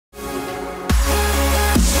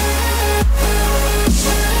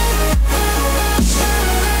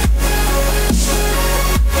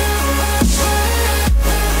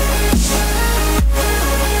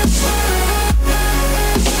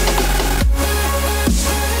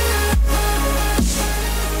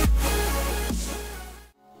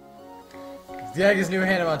Gag is new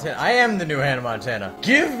Hannah Montana. I am the new Hannah Montana.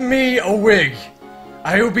 Give me a wig.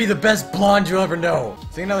 I will be the best blonde you'll ever know.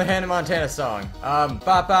 Sing another Hannah Montana song. Bop,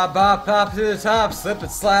 bop, bop, pop to the top, slip and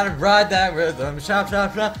slide and ride that rhythm. Shop,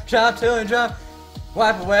 shop, shop, shop till you drop.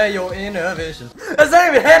 Wipe away your inhibitions. That's not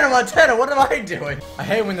even Hannah Montana. What am I doing? I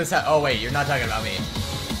hate when this happens. Oh wait, you're not talking about me.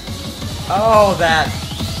 Oh, that.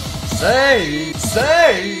 Say.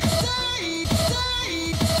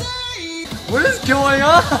 What is going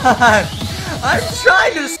on? I'm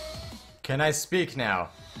trying to. Can I speak now?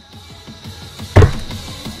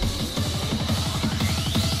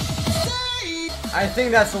 I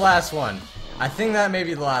think that's the last one. I think that may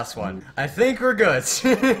be the last one. I think we're good.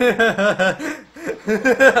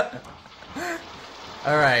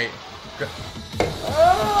 Alright.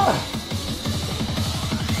 Oh!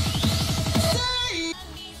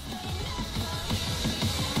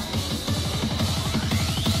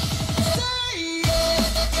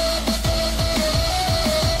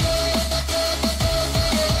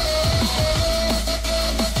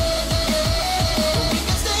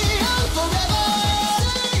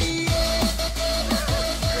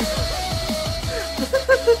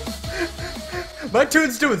 My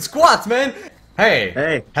tune's doing squats, man! Hey!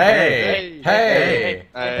 Hey!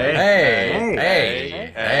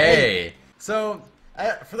 So,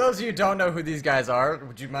 for those of you who don't know who these guys are,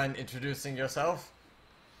 would you mind introducing yourself?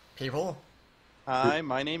 People? Hi,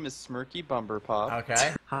 my name is Smirky Bumberpop.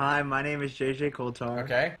 Okay. Hi, my name is JJ Coulthard.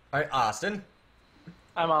 Okay. Alright, Austin.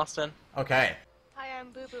 I'm Austin. Okay. Hi, I'm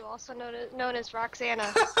Boo Boo, also known as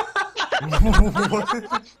Roxana.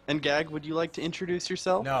 And Gag, would you like to introduce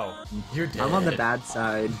yourself? No. You're dead. I'm on the bad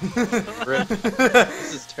side. Rip.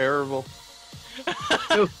 This is terrible.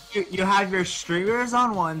 So, you have your streamers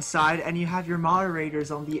on one side, and you have your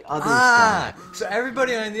moderators on the other side. So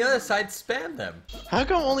everybody on the other side spam them. How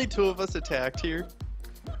come only 2 of us attacked here?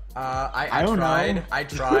 I don't tried. know. I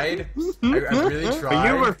tried. I really tried. But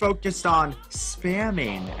you were focused on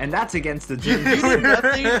spamming, and that's against the You gym. did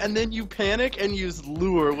nothing, and then you panic and use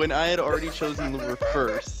lure when I had already chosen lure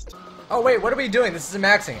first. Oh wait, what are we doing? This is a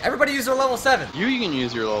maxing. Everybody use their level 7. You can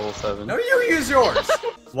use your level 7. No, you use yours.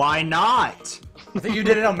 Why not? I think you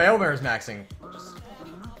did it on Mailmare's maxing.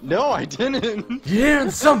 No, I didn't. You did it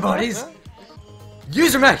on somebody's.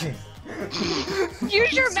 Use your maxing.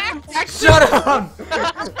 Use your max. Shut up.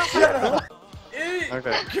 Shut up.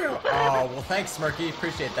 Okay. Oh, well thanks, Smirky.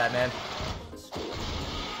 Appreciate that, man.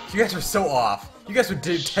 You guys were so off. You guys would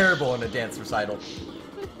do terrible in a dance recital.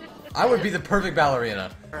 I would be the perfect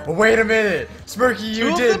ballerina. But wait a minute. Smirky, you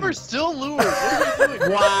 2 did. of them are still lures. What are you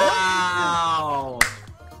doing? Wow!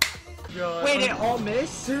 God. Wait, it all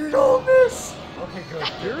missed? Did it all miss? Okay, good.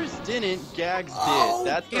 Yours didn't, Gag's did. Oh,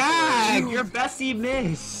 That's the Gag, your bestie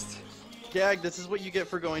missed. Gag, this is what you get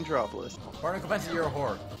for going dropless. Barnacle Benson, you're a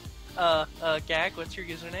whore. Gag, what's your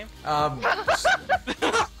username?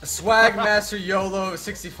 Swagmaster YOLO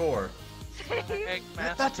 64. Gag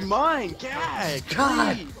Master. That's mine, Gag!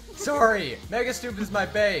 God! please. Sorry! Mega Stoop is my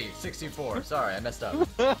bae 64. Sorry, I messed up.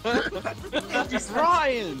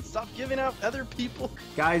 Ryan, stop giving out other people.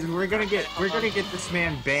 Guys, we're gonna get this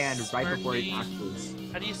man banned right before he taxes.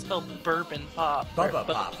 How do you spell bourbon pop? Bubba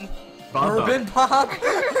Pop. Bubba. Bourbon Pop?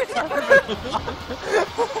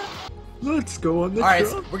 Let's go on the Alright,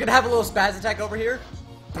 truck. so we're gonna have a little spaz attack over here.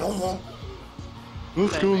 Let's go,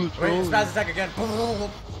 let's Wait, spaz attack again.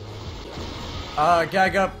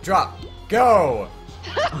 Gag up, drop. Go!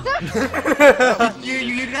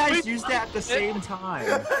 you guys used that at the same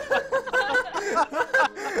time.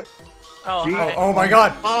 Oh, Gee. hi. Oh my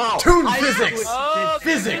god! Oh, Toon I physics! Oh,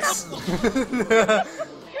 Physics! You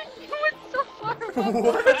went so far above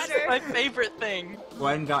What? the That's water. my favorite thing.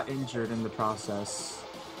 Gwen got injured in the process.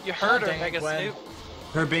 You heard her, dang it, Mega Gwen. Snoop.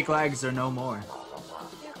 Her big legs are no more.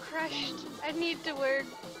 They're crushed. I need to wear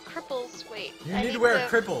cripples. Wait. You I need to wear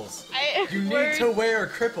cripples. You need to wear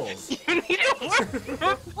cripples. You need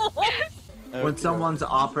to When someone's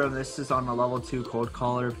opera, this is on a level 2 cold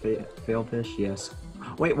collar fail fish, yes.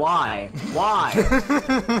 Wait, why? Why?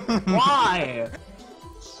 Why?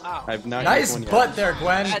 I've not Nice used one yet. butt there,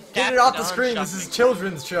 Gwen. Get it off the That's screen. This is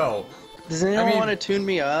children's show. Does anyone I mean- want to tune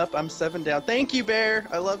me up? I'm 7 down. Thank you, Bear.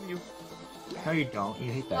 I love you. No, you don't.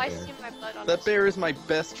 You hate Well, I that see bear. my blood on That this. bear is my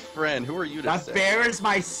best friend. Who are you to That say? bear is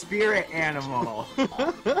my spirit animal.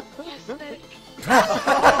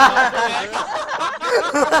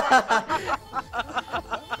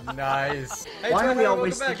 Nice. Hey, Why are we Trevor,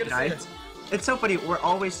 always welcome back. city Good to see nights? It's so funny. We're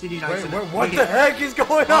always city you. nights. Wait, and what we the get- heck is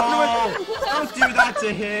going on with? Oh, don't do that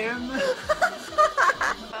to him.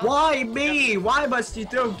 Why me? Why must you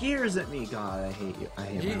throw gears at me? God, I hate you. I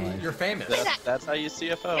hate my life. You're famous. That's how you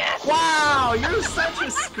CFO. Wow, you're such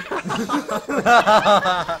a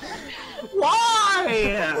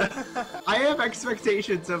Why? I have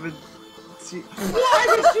expectations of a. Why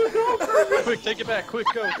did you go for me? Quick, take it back. Quick,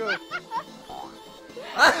 go.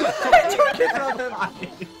 I took it from him.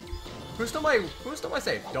 Who stole my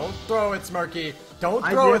save? Don't throw it, Smirky. Don't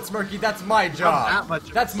throw it, Smirky. That's my job.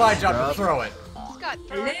 That's my job to throw it. Scott,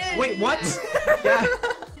 throw it. Wait, what? Yeah.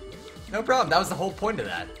 No problem. That was the whole point of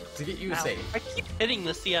that. To get you a Ow. save. I keep hitting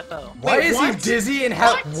the CFO. Why Wait, is what? he dizzy and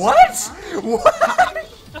how? What? What?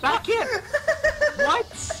 That can't. What?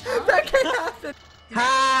 That can't happen.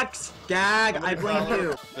 Hacks! Gag! I blame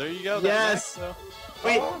you. There you go. Yes. That's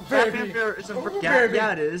Wait, Oh, Batman baby. Bear is a Oh, yeah, baby.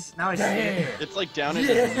 yeah, it is. Now I see it. Damn. It's like down in his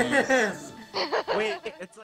knees. Yes. Wait, it's like.